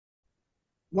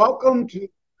Welcome to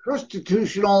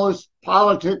ChristiTutionalist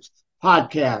Politics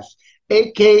Podcast,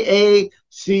 aka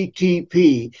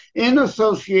CTP, in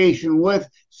association with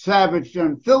Savage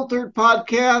Unfiltered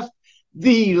Podcast,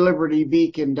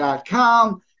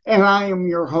 TheLibertyBeacon.com, and I am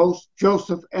your host,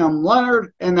 Joseph M.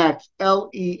 Lenard, and that's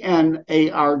Lenard.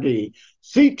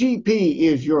 CTP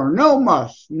is your no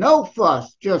muss, no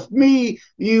fuss, just me,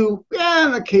 you,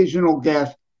 and occasional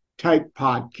guest type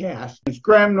podcast. As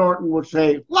Graham Norton would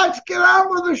say, let's get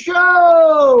on with the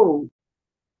show.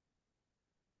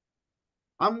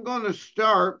 I'm going to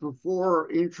start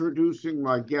before introducing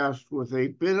my guest with a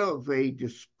bit of a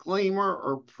disclaimer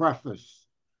or preface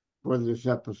for this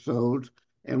episode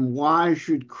and why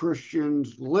should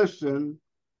Christians listen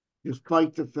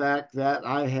despite the fact that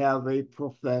I have a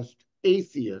professed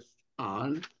atheist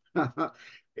on.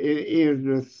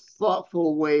 In a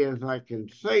thoughtful way as I can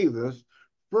say this.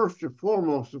 First and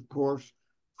foremost, of course,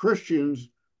 Christians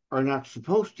are not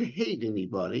supposed to hate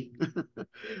anybody,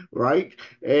 right?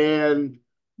 And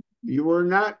you are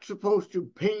not supposed to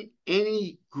paint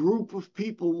any group of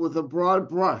people with a broad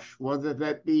brush, whether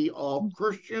that be all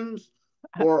Christians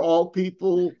or all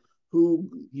people who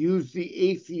use the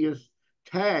atheist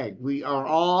tag. We are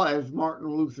all, as Martin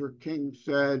Luther King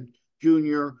said,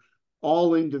 Jr.,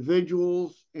 all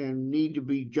individuals and need to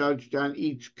be judged on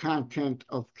each content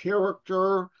of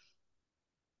character.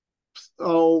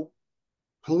 So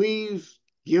please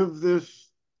give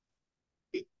this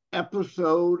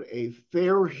episode a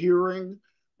fair hearing,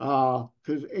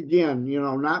 because again,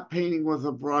 not painting with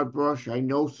a broad brush. I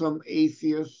know some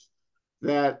atheists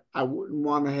that I wouldn't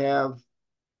want to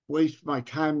waste my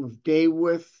time of day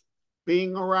with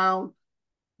being around,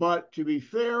 but to be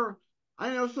fair,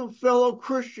 I know some fellow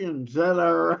Christians that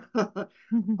are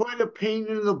quite a pain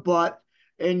in the butt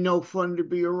and no fun to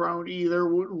be around either,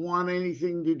 wouldn't want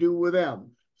anything to do with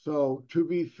them. So to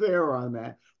be fair on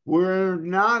that, we're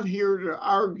not here to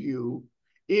argue,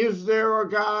 is there a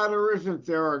God or isn't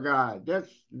there a God?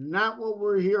 That's not what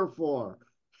we're here for.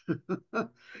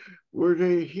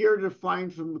 We're here to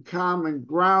find some common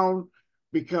ground,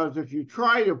 because if you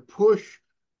try to push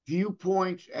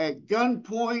viewpoints at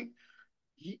gunpoint,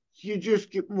 you just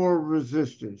get more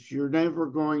resistance. You're never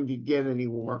going to get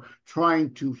anywhere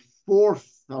trying to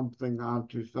force something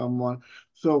onto someone.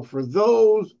 So for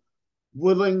those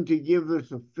willing to give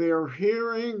this a fair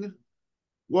hearing,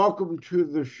 welcome to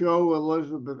the show,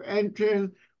 Elizabeth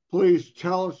Entin. Please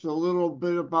tell us a little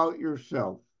bit about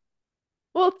yourself.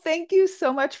 Well, thank you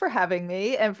so much for having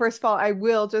me. And first of all, I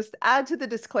will just add to the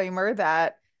disclaimer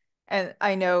that, and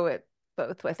I know it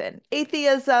both within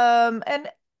atheism and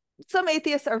some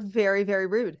atheists are very, very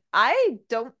rude. I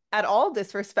don't at all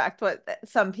disrespect what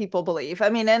some people believe.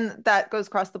 I mean, and that goes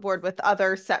across the board with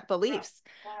other set beliefs.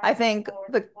 I think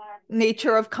the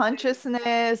nature of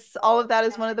consciousness, all of that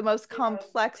is one of the most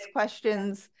complex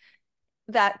questions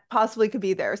that possibly could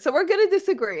be there. So we're going to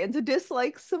disagree. And to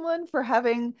dislike someone for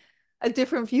having a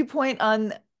different viewpoint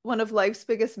on one of life's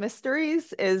biggest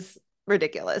mysteries is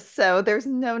ridiculous. So there's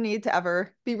no need to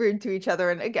ever be rude to each other.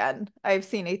 And again, I've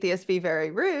seen atheists be very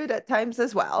rude at times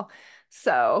as well.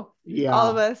 So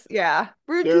all of us,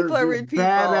 rude people are rude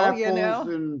bad people,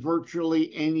 in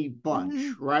virtually any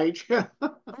bunch, right?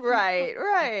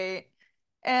 Right.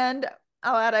 And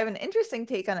I'll add, I have an interesting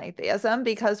take on atheism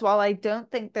because while I don't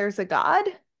think there's a God,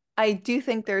 I do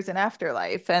think there's an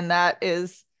afterlife. And that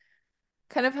is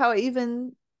kind of how I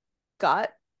even got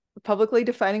publicly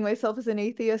defining myself as an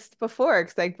atheist before,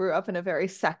 because I grew up in a very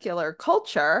secular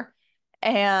culture.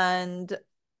 And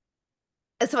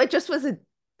so it just was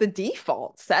the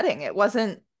default setting. It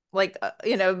wasn't like,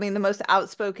 the most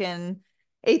outspoken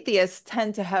atheists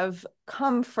tend to have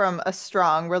come from a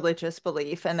strong religious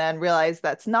belief and then realize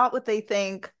that's not what they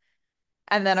think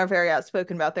and then are very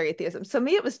outspoken about their atheism. So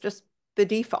me, it was just the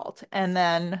default. And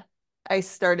then I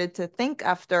started to think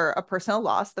after a personal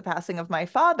loss, the passing of my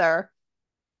father,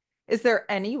 is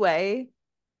there any way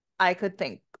I could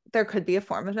think there could be a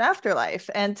form of an afterlife?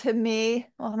 And to me,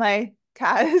 well, my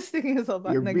cat is sticking his little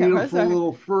butt in the camera. Your beautiful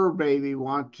little fur baby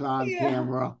wants on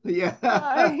camera.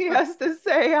 Yeah. He has to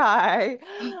say hi.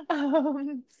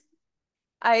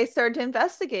 I started to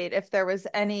investigate if there was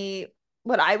any,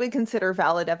 what I would consider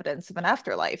valid evidence of an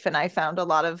afterlife. And I found a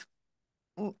lot of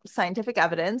scientific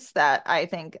evidence that I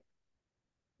think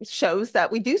shows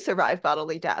that we do survive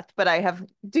bodily death, but I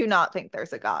do not think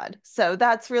there's a God. So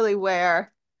that's really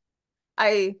where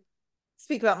I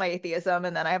speak about my atheism,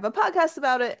 and then I have a podcast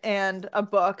about it and a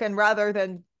book. And rather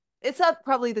than, it's not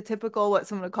probably the typical, what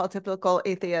someone would call typical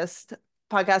atheist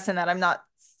podcast, in that I'm not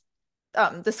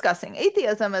discussing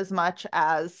atheism as much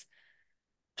as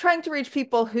trying to reach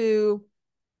people who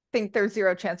think there's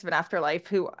zero chance of an afterlife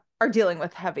who are dealing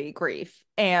with heavy grief,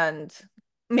 and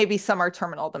maybe some are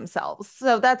terminal themselves.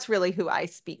 So that's really who I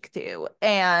speak to.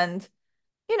 And,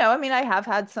 I mean, I have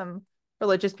had some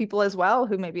religious people as well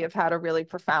who maybe have had a really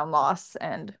profound loss,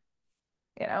 and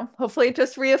hopefully it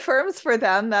just reaffirms for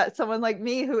them that someone like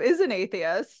me who is an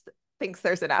atheist thinks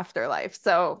there's an afterlife.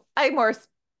 So I more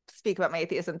speak about my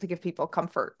atheism to give people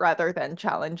comfort rather than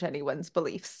challenge anyone's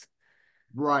beliefs.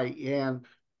 Right. And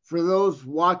for those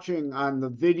watching on the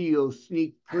video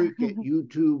sneak peek at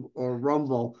YouTube or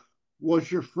Rumble,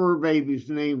 what's your fur baby's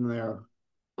name there?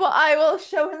 Well, I will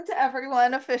show him to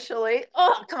everyone officially.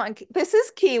 Oh, come on. This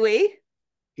is Kiwi,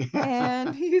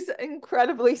 and he's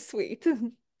incredibly sweet.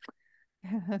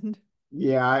 And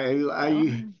Yeah,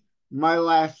 oh, my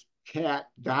last cat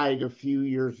died a few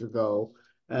years ago,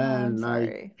 I'm and I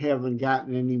sorry. haven't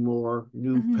gotten any more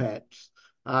new Mhm. pets.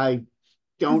 I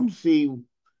don't Mhm. see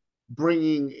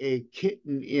bringing a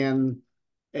kitten in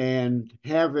and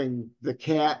having the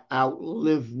cat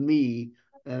outlive me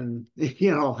and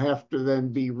have to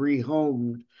then be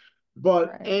rehomed. But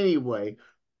Right. anyway,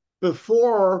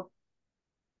 before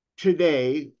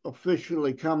today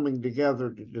officially coming together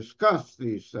to discuss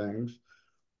these things,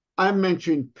 I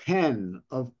mentioned Penn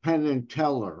of Penn and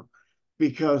Teller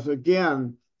because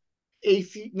again,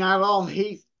 not all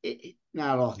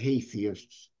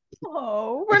atheists.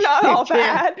 Oh, we're not all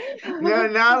Can't,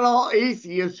 bad. not all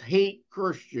atheists hate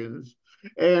Christians,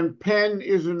 and Penn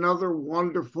is another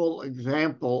wonderful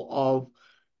example of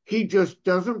he just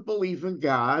doesn't believe in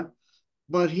God,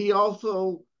 but he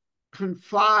also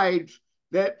confides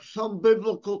that some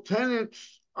biblical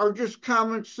tenets are just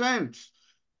common sense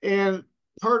and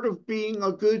part of being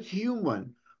a good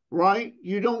human, right?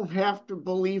 You don't have to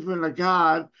believe in a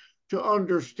God to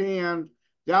understand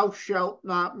thou shalt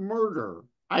not murder.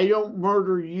 I don't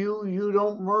murder you, you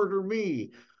don't murder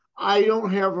me. I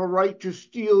don't have a right to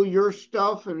steal your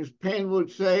stuff, and as Penn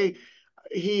would say,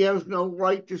 he has no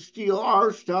right to steal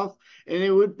our stuff. And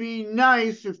it would be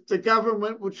nice if the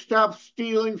government would stop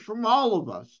stealing from all of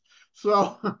us.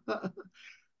 So,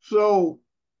 so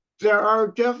there are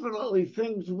definitely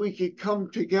things we could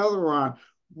come together on.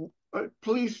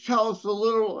 Please tell us a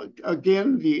little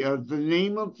again the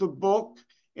name of the book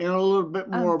and a little bit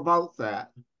more Um, about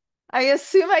that. I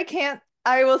assume I can't.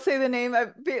 I will say the name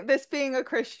of this being a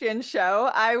Christian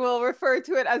show. I will refer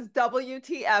to it as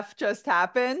WTF just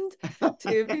happened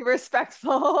to be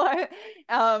respectful.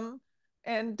 um,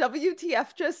 and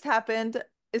WTF just happened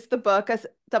is the book as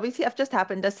WTF just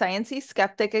happened. A sciencey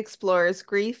skeptic explores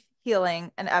grief,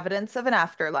 healing, and evidence of an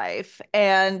afterlife.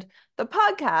 And the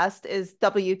podcast is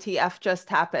WTF just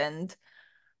happened,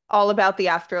 all about the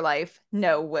afterlife,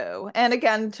 no woo. And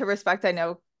again, to respect, I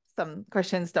know some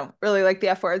Christians don't really like the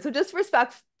F word. So just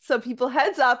respect. So people,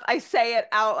 heads up, I say it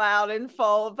out loud in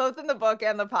full, both in the book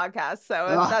and the podcast. So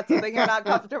if that's something you're not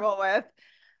comfortable with,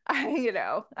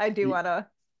 I do want to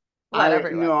let I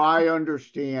everyone no, I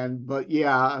understand, but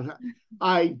yeah,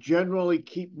 I generally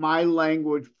keep my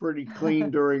language pretty clean know.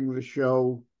 during the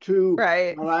show too.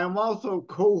 Right. But I'm also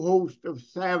co-host of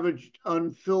Savaged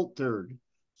Unfiltered.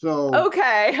 So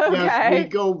Okay. yes, we Okay.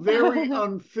 go very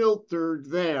unfiltered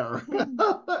there.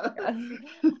 Yes.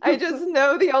 I just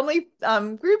know the only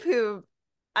group who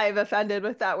I've offended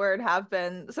with that word have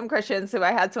been some Christians who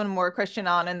I had someone more Christian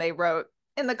on, and they wrote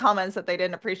in the comments that they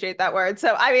didn't appreciate that word.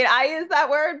 So I mean, I use that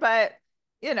word, but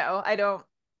I don't.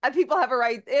 People have a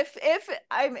right if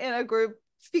I'm in a group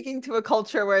speaking to a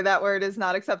culture where that word is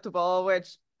not acceptable,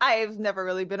 which I've never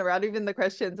really been around. Even the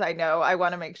Christians I know, I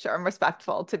want to make sure I'm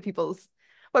respectful to people's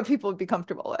what people would be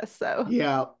comfortable with. So.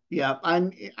 Yeah, yeah. I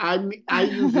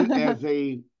use it as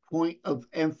a point of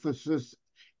emphasis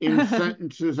in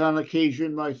sentences on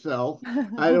occasion myself.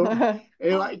 I don't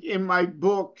like in my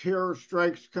book, Terror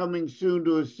Strikes Coming Soon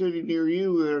to a City Near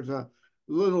You, there's a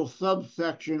little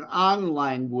subsection on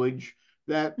language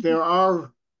that there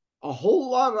are a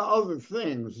whole lot of other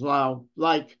things.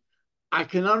 Like I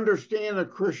can understand a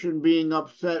Christian being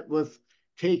upset with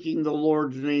taking the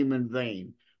Lord's name in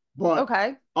vain, but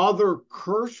Okay. other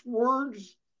curse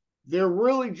words, they're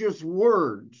really just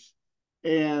words.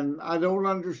 And I don't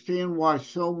understand why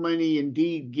so many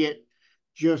indeed get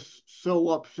just so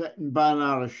upset and bent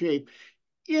out of shape.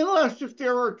 Unless if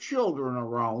there are children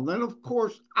around, then of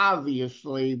course,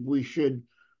 obviously, we should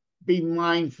be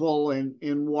mindful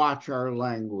and watch our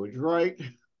language, right?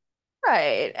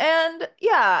 Right. And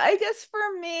yeah, I guess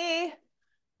for me,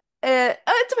 It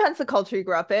depends the culture you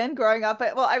grew up in. Growing up,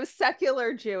 well, I was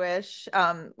secular Jewish,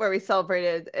 where we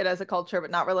celebrated it as a culture, but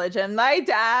not religion. My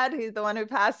dad, he's the one who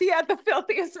passed, he had the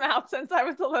filthiest mouth since I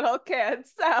was a little kid.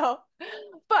 So,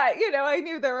 but I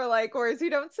knew there were like words you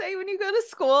don't say when you go to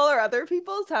school or other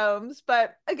people's homes.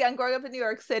 But again, growing up in New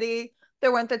York City,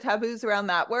 there weren't the taboos around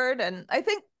that word. And I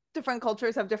think different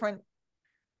cultures have different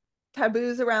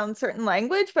taboos around certain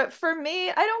language, but for me,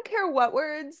 I don't care what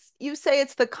words you say,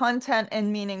 it's the content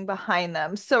and meaning behind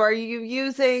them. So are you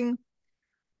using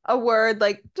a word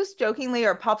like just jokingly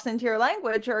or pops into your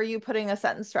language, or are you putting a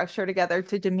sentence structure together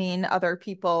to demean other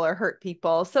people or hurt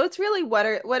people? So it's really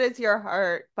what is your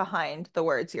heart behind the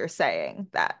words you're saying,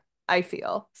 that I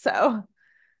feel. So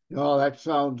Oh, that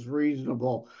sounds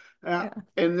reasonable. yeah.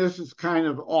 And this is kind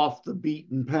of off the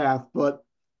beaten path, but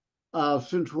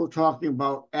since we're talking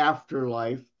about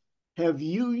afterlife, have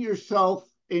you yourself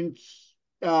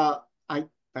uh,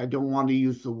 I don't want to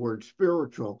use the word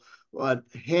spiritual, but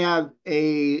had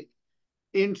a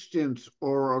instance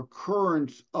or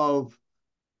occurrence of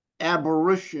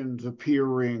apparitions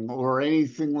appearing or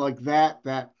anything like that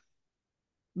that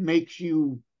makes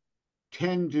you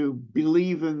tend to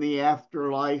believe in the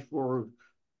afterlife or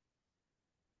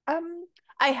Um,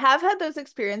 I have had those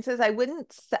experiences. I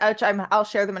wouldn't, which I'll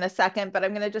share them in a second, but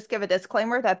I'm going to just give a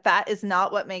disclaimer that that is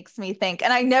not what makes me think.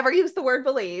 And I never use the word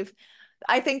believe.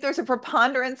 I think there's a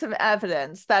preponderance of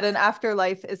evidence that an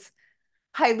afterlife is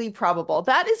highly probable.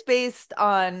 That is based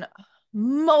on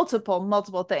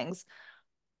multiple things,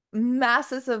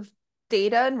 masses of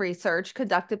data and research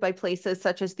conducted by places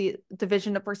such as the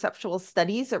Division of Perceptual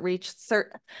Studies that reached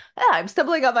certain, I'm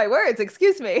stumbling on my words,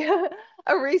 excuse me,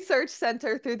 a research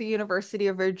center through the University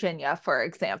of Virginia, for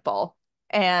example.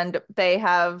 And they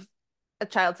have a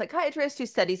child psychiatrist who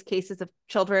studies cases of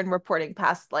children reporting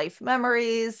past life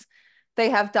memories. They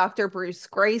have Dr. Bruce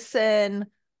Grayson,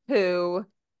 who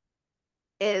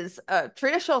is a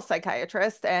traditional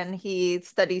psychiatrist, and he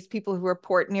studies people who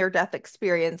report near-death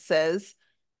experiences,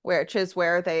 which is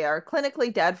where they are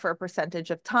clinically dead for a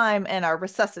percentage of time and are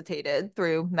resuscitated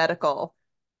through medical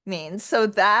means. So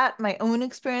that my own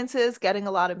experiences, getting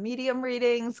a lot of medium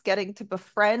readings, getting to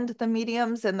befriend the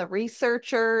mediums and the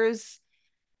researchers,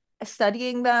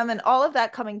 studying them, and all of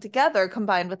that coming together,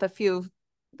 combined with a few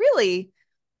really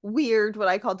weird, what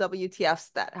I call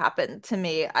WTFs that happened to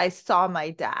me. I saw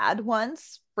my dad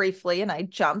once briefly and I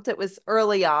jumped. It was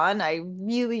early on. I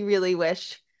really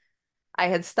wish I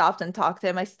had stopped and talked to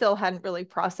him. I still hadn't really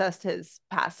processed his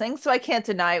passing, so I can't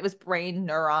deny it was brain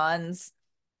neurons,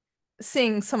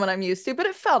 seeing someone I'm used to, but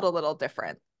it felt a little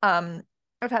different. I've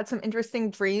had some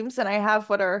interesting dreams, and I have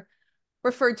what are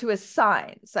referred to as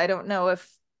signs. I don't know if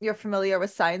you're familiar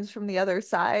with signs from the other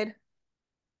side.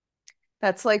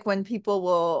 That's like when people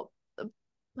will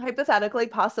hypothetically,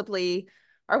 possibly,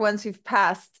 are ones who've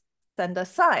passed, send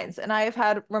us signs. And I have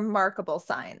had remarkable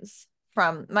signs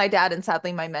from my dad, and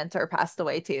sadly, my mentor passed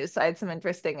away too. So I had some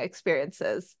interesting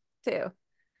experiences too.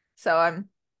 So I'm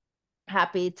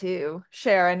happy to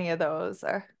share any of those.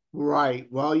 Or right.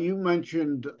 Well, you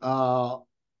mentioned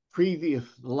previous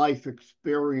life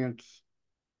experience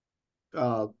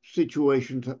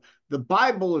situations. The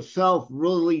Bible itself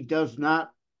really does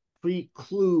not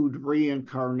preclude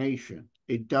reincarnation.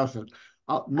 It doesn't.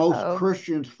 Most oh,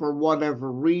 Christians, for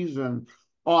whatever reason,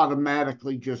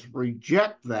 automatically just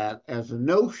reject that as a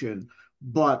notion.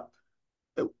 But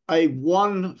a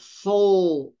one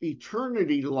soul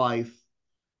eternity life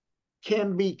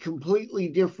can be completely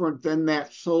different than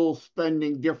that soul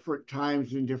spending different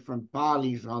times in different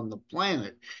bodies on the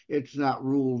planet. It's not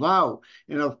ruled out.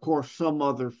 And of course, some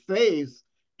other faiths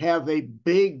have a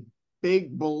big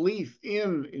belief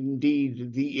in,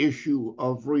 indeed, the issue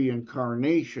of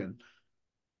reincarnation.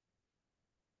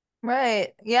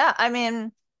 right. Yeah. I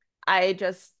mean, I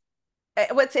just,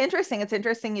 what's interesting, it's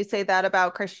interesting you say that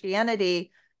about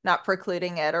Christianity not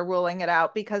precluding it or ruling it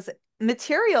out, because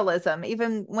materialism,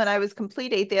 even when I was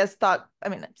complete atheist, thought, I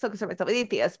mean, I'm still consider myself an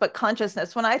atheist, but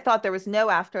consciousness, when I thought there was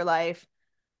no afterlife,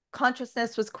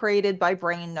 consciousness was created by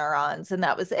brain neurons and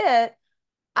that was it.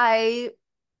 I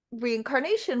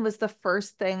Reincarnation was the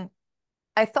first thing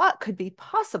I thought could be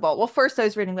possible. Well, first I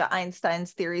was reading about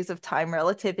Einstein's theories of time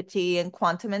relativity and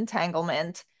quantum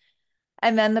entanglement.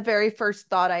 And then the very first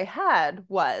thought I had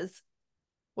was,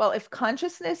 well, if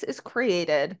consciousness is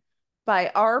created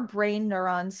by our brain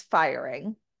neurons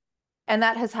firing, and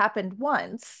that has happened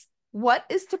once, what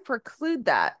is to preclude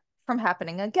that from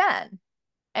happening again?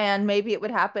 And maybe it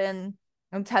would happen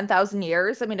in 10,000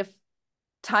 years. I mean, if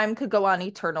time could go on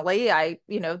eternally,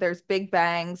 there's big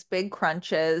bangs, big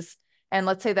crunches, and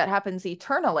let's say that happens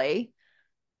eternally.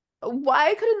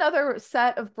 Why could another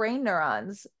set of brain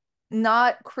neurons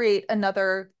not create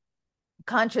another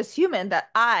conscious human that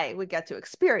I would get to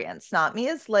experience, not me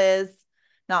as Liz,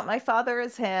 not my father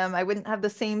as him. I wouldn't have the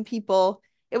same people.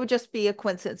 It would just be a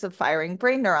coincidence of firing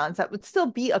brain neurons. That would still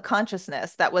be a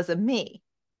consciousness that was a me,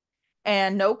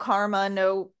 and no karma,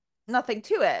 no nothing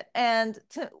to it. And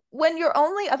when your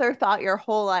only other thought your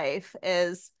whole life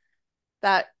is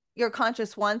that you're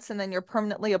conscious once and then you're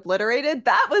permanently obliterated,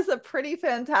 that was a pretty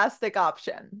fantastic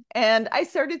option. And I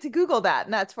started to Google that,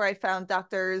 and that's where I found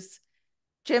doctors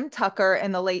Jim Tucker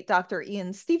and the late Dr.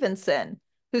 Ian Stevenson,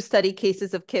 who study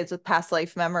cases of kids with past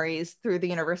life memories through the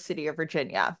University of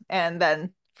Virginia. And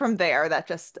then from there, that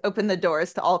just opened the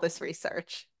doors to all this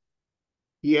research.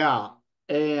 Yeah.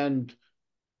 And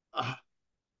I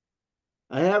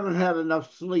haven't had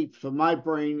enough sleep, so my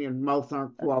brain and mouth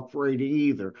aren't cooperating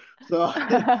either. So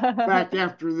back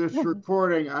after this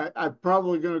recording, I'm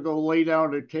probably going to go lay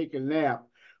down and take a nap.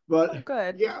 But Oh,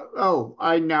 good. yeah,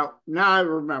 I now I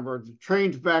remember the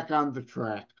train's back on the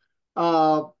track.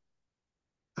 And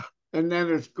then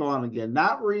it's gone again.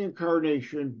 Not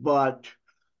reincarnation, but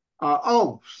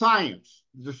science,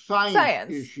 the science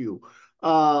Science. issue.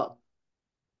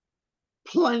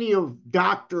 Plenty of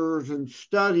doctors and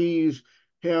studies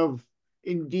have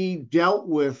indeed dealt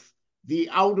with the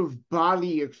out of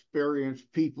body experience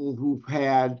people who've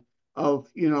had of,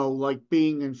 like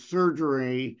being in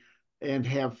surgery and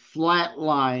have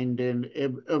flatlined and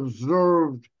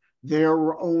observed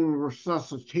their own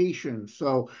resuscitation.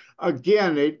 So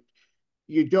again,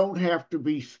 you don't have to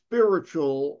be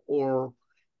spiritual or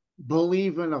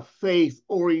believe in a faith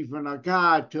or even a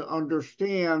God to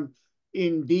understand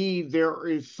indeed there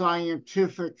is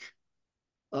scientific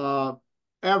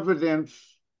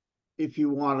evidence, if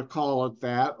you want to call it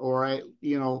that, or at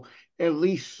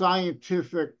least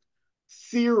scientific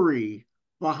theory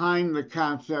behind the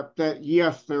concept that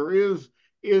yes, there is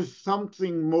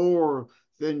something more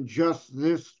than just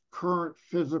this current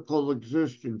physical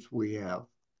existence we have.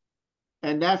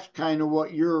 And that's kind of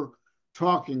what you're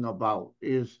talking about,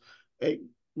 is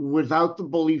without the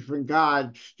belief in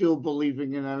God, still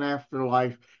believing in an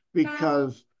afterlife,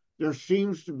 because there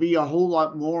seems to be a whole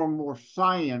lot more and more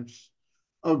science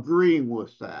agreeing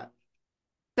with that.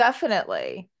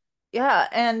 Definitely. Yeah.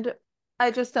 And I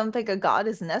just don't think a God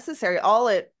is necessary. All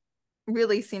it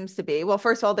really seems to be, well,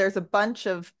 first of all, there's a bunch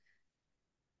of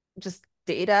just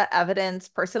data, evidence,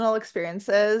 personal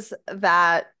experiences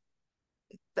that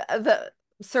the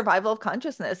survival of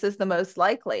consciousness is the most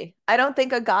likely. I don't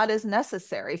think a God is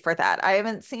necessary for that. I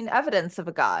haven't seen evidence of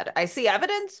a God. I see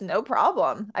evidence, no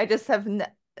problem. I just have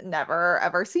never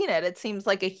ever seen it. It seems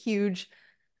like a huge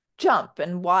jump.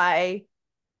 And why,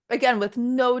 again, with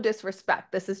no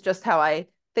disrespect, this is just how I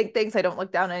think things. I don't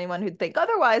look down on anyone who'd think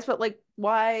otherwise, but like,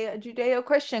 why a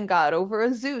Judeo-Christian God over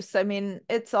a Zeus? I mean,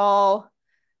 it's all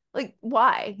like,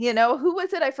 why? Who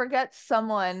was it? I forget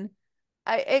someone.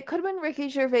 It could have been Ricky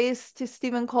Gervais to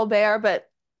Stephen Colbert, but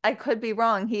I could be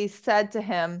wrong. He said to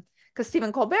him, because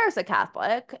Stephen Colbert is a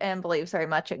Catholic and believes very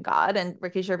much in God, and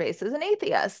Ricky Gervais is an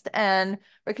atheist. And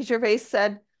Ricky Gervais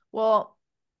said, well,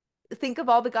 think of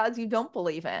all the gods you don't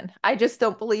believe in. I just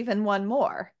don't believe in one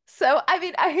more. So, I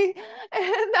mean,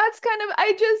 and that's kind of,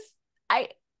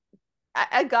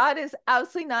 a God is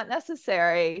absolutely not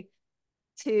necessary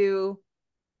to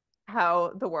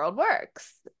how the world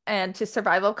works and to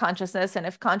survival of consciousness. And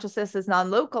if consciousness is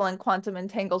non-local and quantum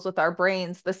entangles with our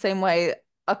brains the same way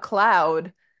the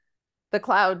cloud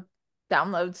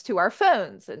downloads to our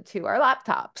phones and to our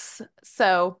laptops.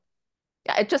 So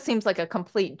yeah, it just seems like a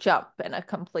complete jump and a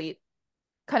complete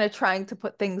kind of trying to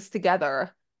put things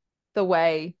together the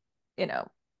way,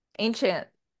 ancient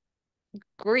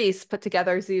Greece put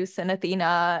together Zeus and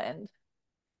Athena. And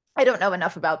I don't know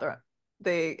enough about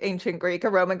the ancient Greek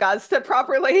or Roman gods to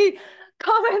properly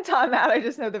comment on that. I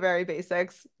just know the very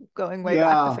basics going way back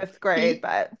to Yeah. fifth grade,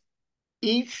 but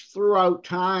Each throughout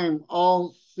time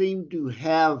all seem to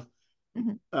have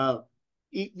Mhm.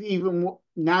 even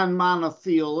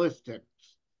non-monotheistic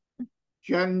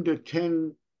gender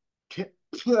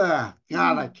God,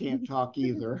 I can't talk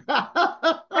either.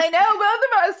 I know both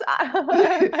of us.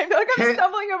 I feel like I'm tend,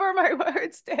 stumbling over my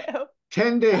words too.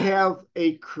 tend to have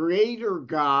a creator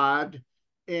God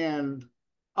and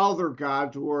other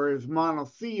gods, whereas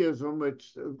monotheism,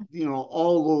 it's,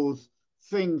 all those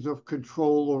things of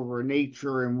control over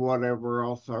nature and whatever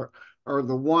else are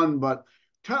the one. But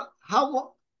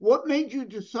what made you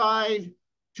decide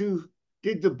to,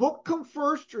 did the book come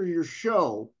first or your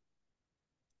show?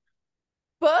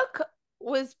 Book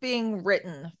was being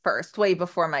written first, way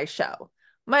before my show.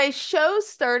 My show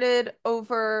started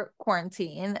over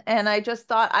quarantine, and I just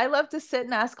thought I love to sit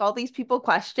and ask all these people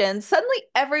questions. Suddenly,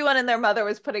 everyone and their mother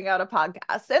was putting out a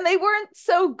podcast, and they weren't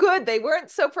so good. They weren't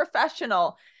so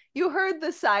professional. You heard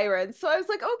the sirens. So I was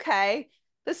like, okay,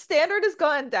 the standard has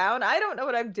gone down. I don't know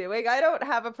what I'm doing. I don't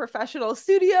have a professional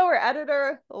studio or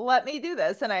editor. Let me do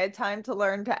this. And I had time to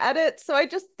learn to edit. So I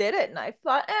just did it. And I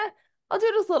thought, I'll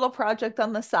do this little project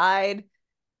on the side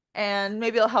and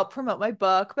maybe it'll help promote my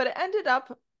book. But it ended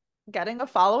up getting a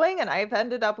following, and I've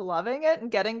ended up loving it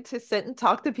and getting to sit and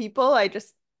talk to people I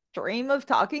just dream of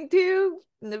talking to,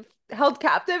 and held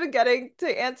captive and getting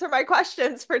to answer my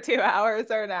questions for 2 hours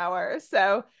or an hour.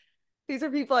 So these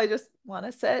are people I just want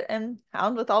to sit and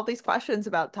hound with all these questions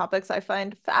about topics I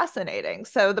find fascinating.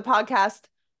 So the podcast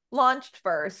launched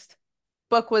first.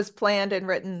 Book was planned and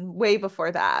written way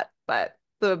before that, but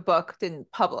the book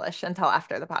didn't publish until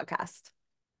after the podcast.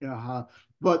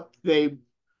 But they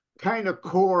kind of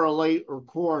correlate or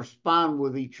correspond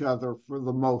with each other for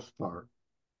the most part.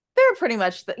 They're pretty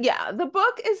much the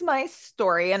book is my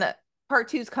story, and part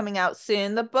two is coming out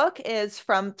soon. The book is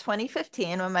from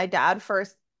 2015 when my dad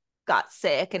first got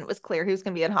sick and it was clear he was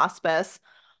going to be in hospice,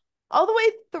 all the way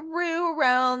through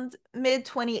around mid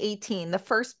 2018, the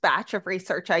first batch of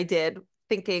research I did,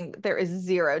 thinking there is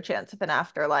zero chance of an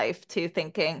afterlife, to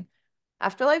thinking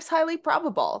afterlife's highly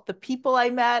probable. The people I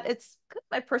met, it's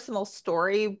my personal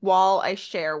story while I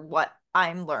share what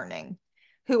I'm learning,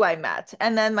 who I met.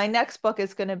 And then my next book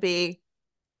is going to be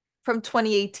from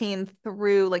 2018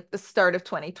 through like the start of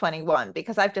 2021,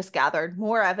 because I've just gathered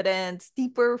more evidence,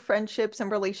 deeper friendships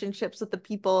and relationships with the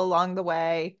people along the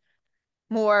way,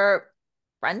 more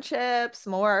friendships,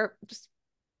 more just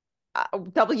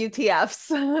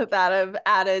WTFs that have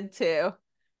added to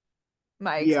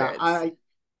my experience.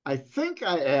 I think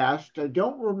I asked, I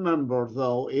don't remember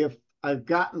though, if I've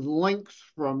gotten links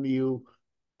from you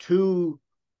to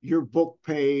your book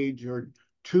page or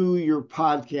to your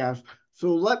podcast.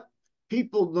 So let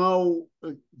people know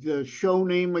the show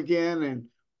name again and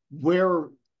where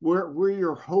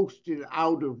you're hosted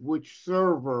out of, which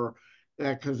server,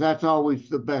 because that's always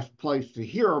the best place to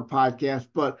hear a podcast.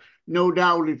 But no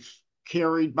doubt it's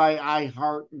carried by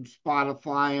iHeart and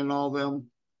Spotify and all them.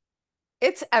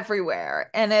 It's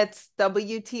everywhere, and it's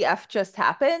WTF just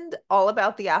happened, all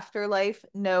about the afterlife,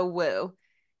 no woo.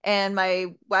 And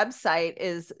my website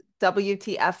is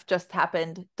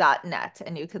WTFjusthappened.net,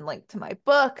 and you can link to my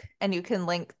book, and you can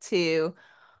link to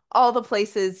all the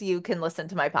places you can listen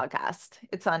to my podcast.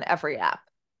 It's on every app,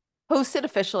 hosted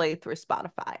officially through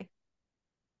Spotify.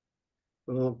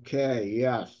 Okay,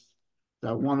 yes.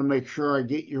 I want to make sure I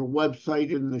get your website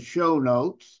in the show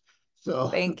notes. So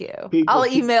Thank you. people I'll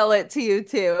can. email it to you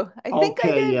too. I think I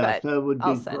Okay, did, yes, but that would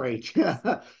I'll be send it. great.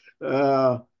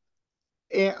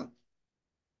 And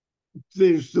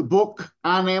there's the book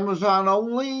on Amazon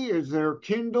only. Is there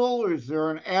Kindle? Is there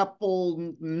an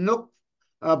Apple Nook,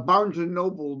 Barnes and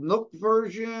Noble Nook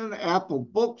version, Apple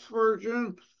Books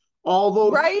version? All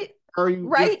those, Right, are you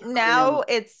just right on now Amazon?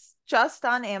 it's just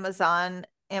on Amazon,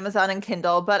 Amazon and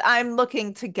Kindle, but I'm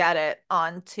looking to get it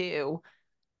onto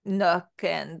Nook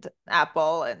and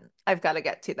Apple, and I've got to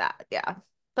get to that. Yeah.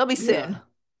 They'll be Yeah. soon.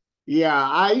 Yeah,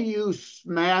 I use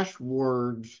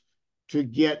Smashwords to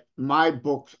get my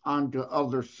books onto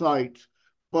other sites,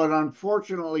 but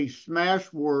unfortunately,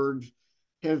 Smashwords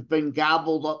has been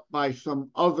gobbled up by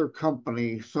some other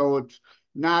company, so it's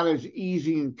not as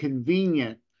easy and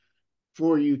convenient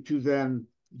for you to then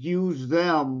use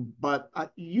them, but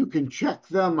you can check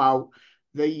them out,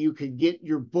 that you can get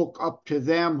your book up to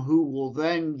them, who will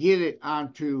then get it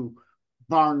onto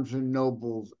Barnes and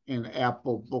Nobles and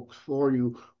Apple Books for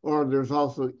you. Or there's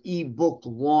also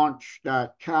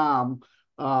ebooklaunch.com.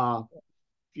 Yeah,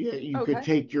 you could Okay.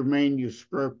 take your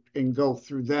manuscript and go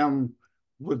through them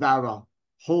without a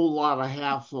whole lot of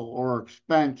hassle or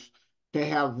expense to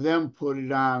have them put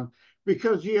it on.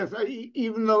 Because, yes,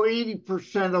 even though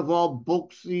 80% of all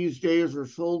books these days are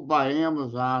sold by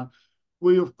Amazon,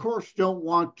 we, of course, don't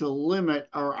want to limit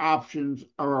our options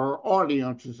or our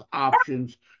audience's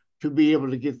options to be able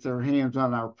to get their hands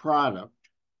on our product.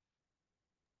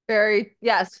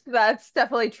 Yes, that's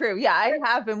definitely true. Yeah, I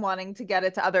have been wanting to get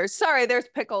it to others. Sorry, there's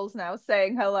Pickles now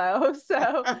saying hello.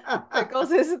 So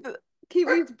Pickles is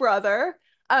Kiwi's brother.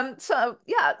 So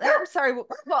yeah, I'm sorry.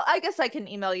 Well, I guess I can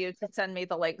email you to send me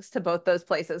the links to both those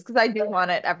places because I do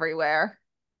want it everywhere.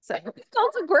 So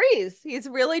Pickles agrees. He's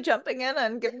really jumping in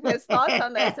and giving his thoughts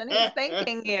on this, and he's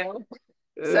thanking you.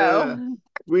 Uh, So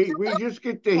we just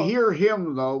get to cool. hear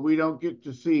him, though. We don't get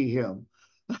to see him.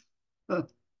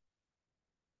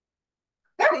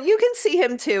 You can see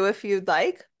him too if you'd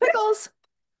like. Pickles,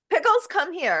 Pickles,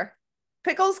 come here.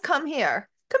 Pickles, come here.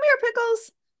 Come here,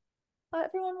 Pickles.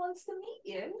 Everyone wants to meet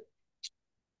you.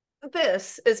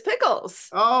 This is Pickles.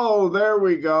 Oh, there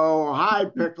we go. Hi,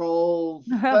 Pickles.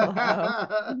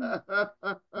 Hello.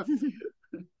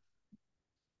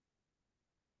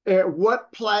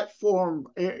 What platform,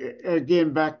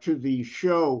 again, back to the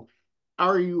show,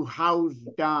 are you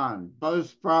housed on?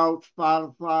 Buzzsprout,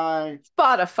 Spotify.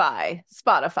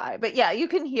 But yeah, you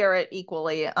can hear it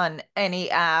equally on any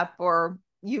app or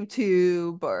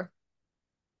YouTube or,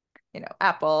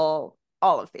 Apple,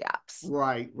 all of the apps.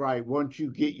 Right. Once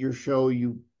you get your show,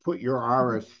 you put your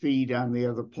RS feed on the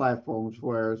other platforms,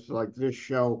 whereas like this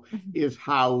show is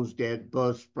housed at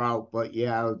Buzzsprout, but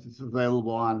yeah, it's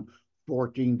available on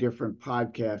 14 different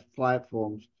podcast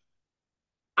platforms.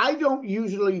 I don't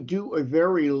usually do a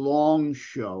very long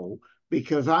show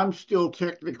because I'm still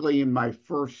technically in my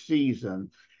first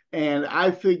season. And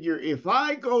I figure if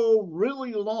I go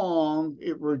really long,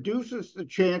 it reduces the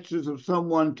chances of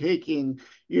someone taking,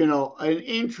 an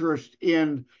interest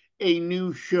in a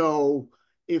new show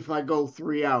if I go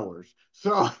 3 hours.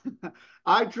 So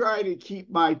I try to keep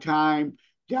my time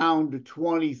down to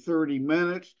 20, 30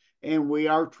 minutes, and we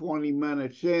are 20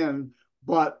 minutes in,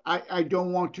 but I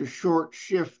don't want to short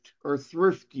shift or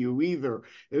thrift you either.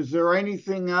 Is there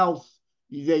anything else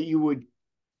that you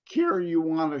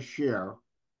want to share?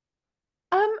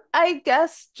 I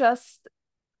guess just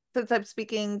since I'm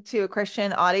speaking to a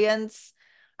Christian audience,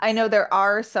 I know there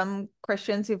are some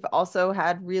Christians who've also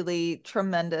had really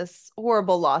tremendous,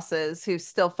 horrible losses who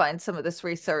still find some of this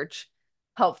research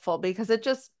helpful because it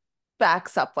just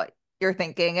backs up what you're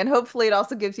thinking. And hopefully it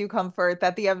also gives you comfort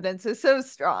that the evidence is so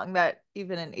strong that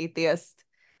even an atheist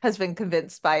has been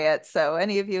convinced by it. So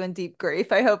any of you in deep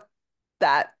grief, I hope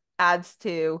that adds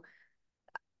to,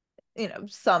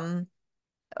 some,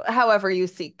 however you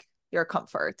seek your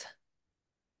comfort.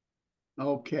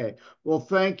 Okay. Well,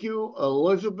 thank you,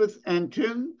 Elizabeth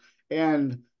Entin.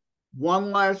 And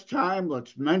one last time,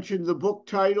 let's mention the book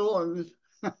title. And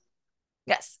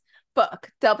Yes.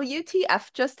 Book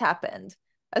WTF Just Happened.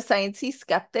 A sciencey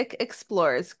skeptic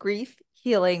explores grief,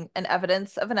 healing, and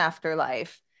evidence of an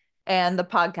afterlife. And the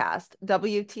podcast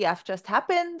WTF Just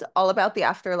Happened, all about the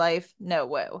afterlife, no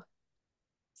woo.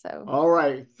 So, all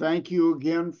right. Thank you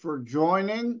again for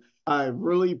joining. I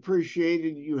really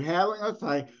appreciated you having us.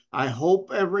 I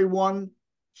hope everyone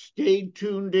stayed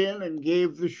tuned in and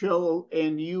gave the show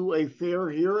and you a fair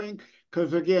hearing.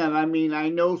 Because again, I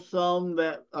know some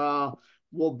that I'll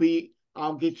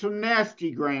get some nasty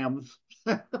grams,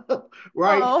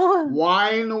 right? oh,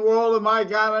 Why in the world am I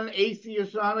got an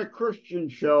atheist on a Christian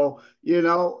show?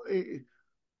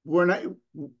 We're not,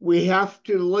 we have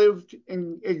to live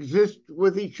and exist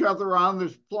with each other on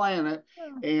this planet,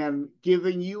 and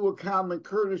giving you a common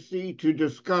courtesy to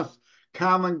discuss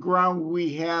common ground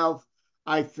we have,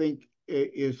 I think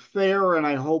is fair, and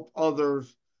I hope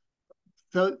others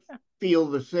feel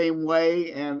the same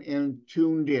way and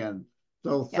tuned in.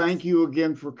 So thank you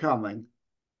again for coming.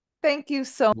 Thank you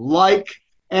so much. Like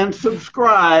and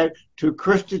subscribe to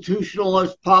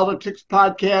ChristiTutionalist Politics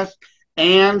podcast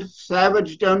and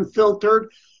Savaged Unfiltered.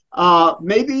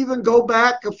 Maybe even go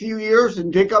back a few years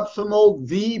and dig up some old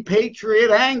The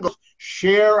Patriot angles.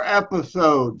 Share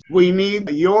episodes. We need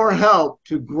your help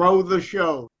to grow the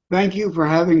show. Thank you for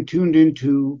having tuned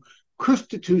into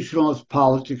ChristiTutionalist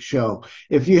Politics show.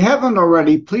 If you haven't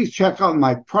already, please check out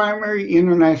my primary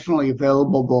internationally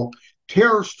available book,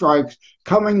 Terror Strikes,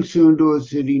 coming soon to a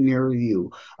city near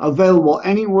you. Available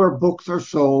anywhere books are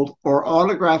sold, or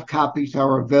autographed copies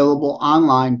are available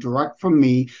online direct from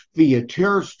me via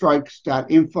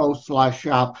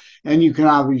TerrorStrikes.info/shop. And you can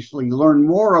obviously learn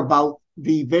more about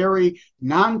the very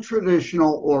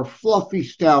non-traditional or fluffy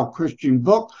style Christian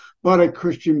book, but a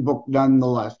Christian book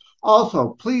nonetheless.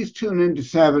 Also, please tune into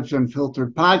Savage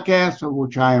Unfiltered Podcast, of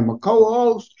which I am a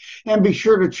co-host, and be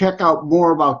sure to check out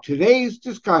more about today's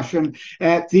discussion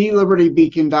at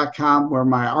thelibertybeacon.com, where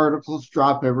my articles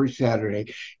drop every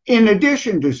Saturday. In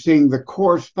addition to seeing the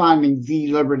corresponding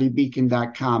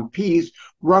thelibertybeacon.com piece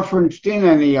referenced in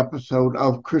any episode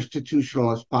of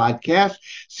ChristiTutionalist Podcast,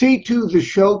 see to the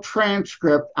show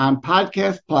transcript on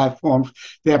podcast platforms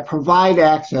that provide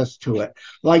access to it,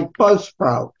 like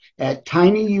Buzzsprout, at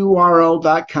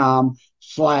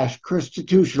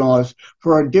tinyurl.com/ChristiTutionalist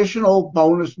for additional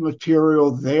bonus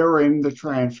material there in the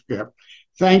transcript.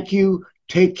 Thank you.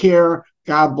 Take care.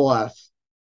 God bless.